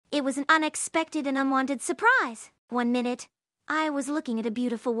It was an unexpected and unwanted surprise. One minute, I was looking at a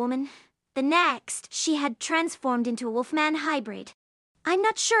beautiful woman. The next, she had transformed into a wolfman hybrid. I'm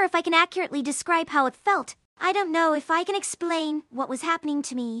not sure if I can accurately describe how it felt. I don't know if I can explain what was happening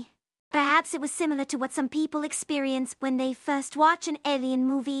to me. Perhaps it was similar to what some people experience when they first watch an alien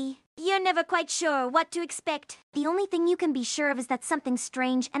movie. You're never quite sure what to expect. The only thing you can be sure of is that something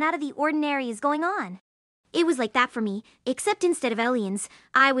strange and out of the ordinary is going on. It was like that for me, except instead of aliens,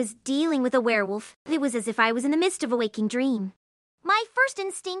 I was dealing with a werewolf. It was as if I was in the midst of a waking dream. My first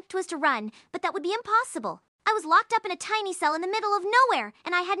instinct was to run, but that would be impossible. I was locked up in a tiny cell in the middle of nowhere,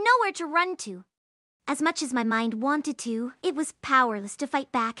 and I had nowhere to run to. As much as my mind wanted to, it was powerless to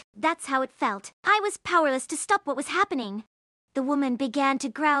fight back. That's how it felt. I was powerless to stop what was happening. The woman began to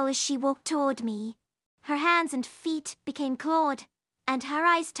growl as she walked toward me. Her hands and feet became clawed, and her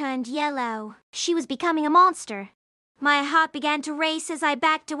eyes turned yellow. She was becoming a monster. My heart began to race as I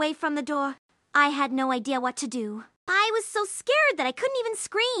backed away from the door. I had no idea what to do. I was so scared that I couldn't even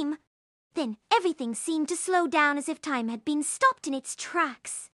scream. Then everything seemed to slow down as if time had been stopped in its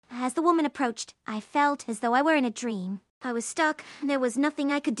tracks. As the woman approached, I felt as though I were in a dream. I was stuck. There was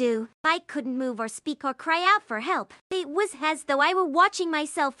nothing I could do. I couldn't move or speak or cry out for help. It was as though I were watching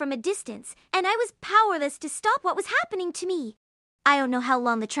myself from a distance, and I was powerless to stop what was happening to me. I don't know how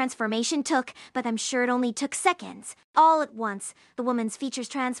long the transformation took, but I'm sure it only took seconds. All at once, the woman's features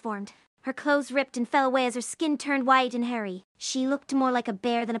transformed. Her clothes ripped and fell away as her skin turned white and hairy. She looked more like a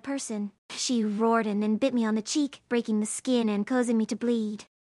bear than a person. She roared and then bit me on the cheek, breaking the skin and causing me to bleed.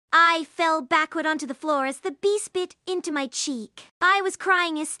 I fell backward onto the floor as the beast bit into my cheek. I was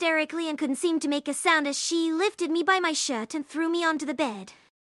crying hysterically and couldn't seem to make a sound as she lifted me by my shirt and threw me onto the bed.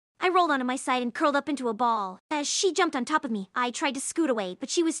 I rolled onto my side and curled up into a ball. As she jumped on top of me, I tried to scoot away, but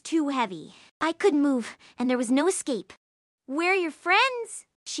she was too heavy. I couldn't move, and there was no escape. "Where are your friends?"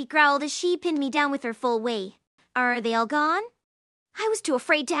 she growled as she pinned me down with her full weight. "Are they all gone?" I was too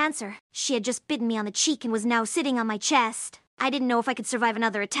afraid to answer. She had just bitten me on the cheek and was now sitting on my chest. I didn't know if I could survive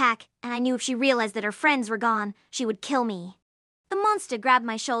another attack, and I knew if she realized that her friends were gone, she would kill me. The monster grabbed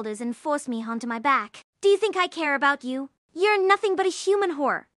my shoulders and forced me onto my back. "Do you think I care about you? You're nothing but a human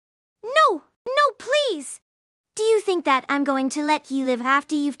whore." "No, no, please!" "Do you think that I'm going to let you live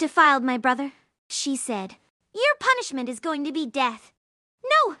after you've defiled my brother?" she said. "Your punishment is going to be death."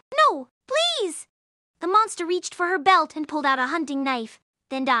 "No, no, please!" The monster reached for her belt and pulled out a hunting knife,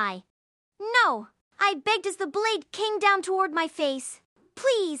 then die. "No!" I begged as the blade came down toward my face.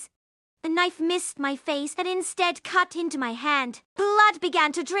 "Please!" The knife missed my face and instead cut into my hand. Blood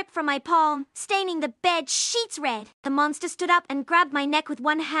began to drip from my palm, staining the bed sheets red. The monster stood up and grabbed my neck with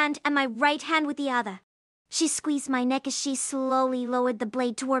one hand and my right hand with the other. She squeezed my neck as she slowly lowered the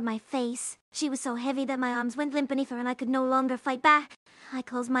blade toward my face. She was so heavy that my arms went limp beneath her and I could no longer fight back. I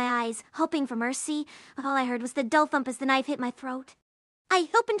closed my eyes, hoping for mercy. All I heard was the dull thump as the knife hit my throat. I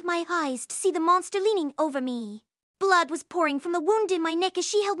opened my eyes to see the monster leaning over me. Blood was pouring from the wound in my neck as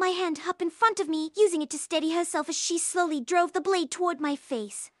she held my hand up in front of me, using it to steady herself as she slowly drove the blade toward my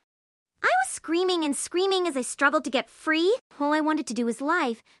face. I was screaming and screaming as I struggled to get free. All I wanted to do was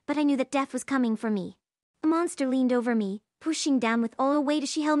life, but I knew that death was coming for me. The monster leaned over me, pushing down with all her weight as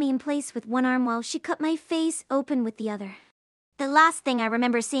she held me in place with one arm while she cut my face open with the other. The last thing I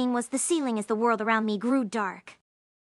remember seeing was the ceiling as the world around me grew dark.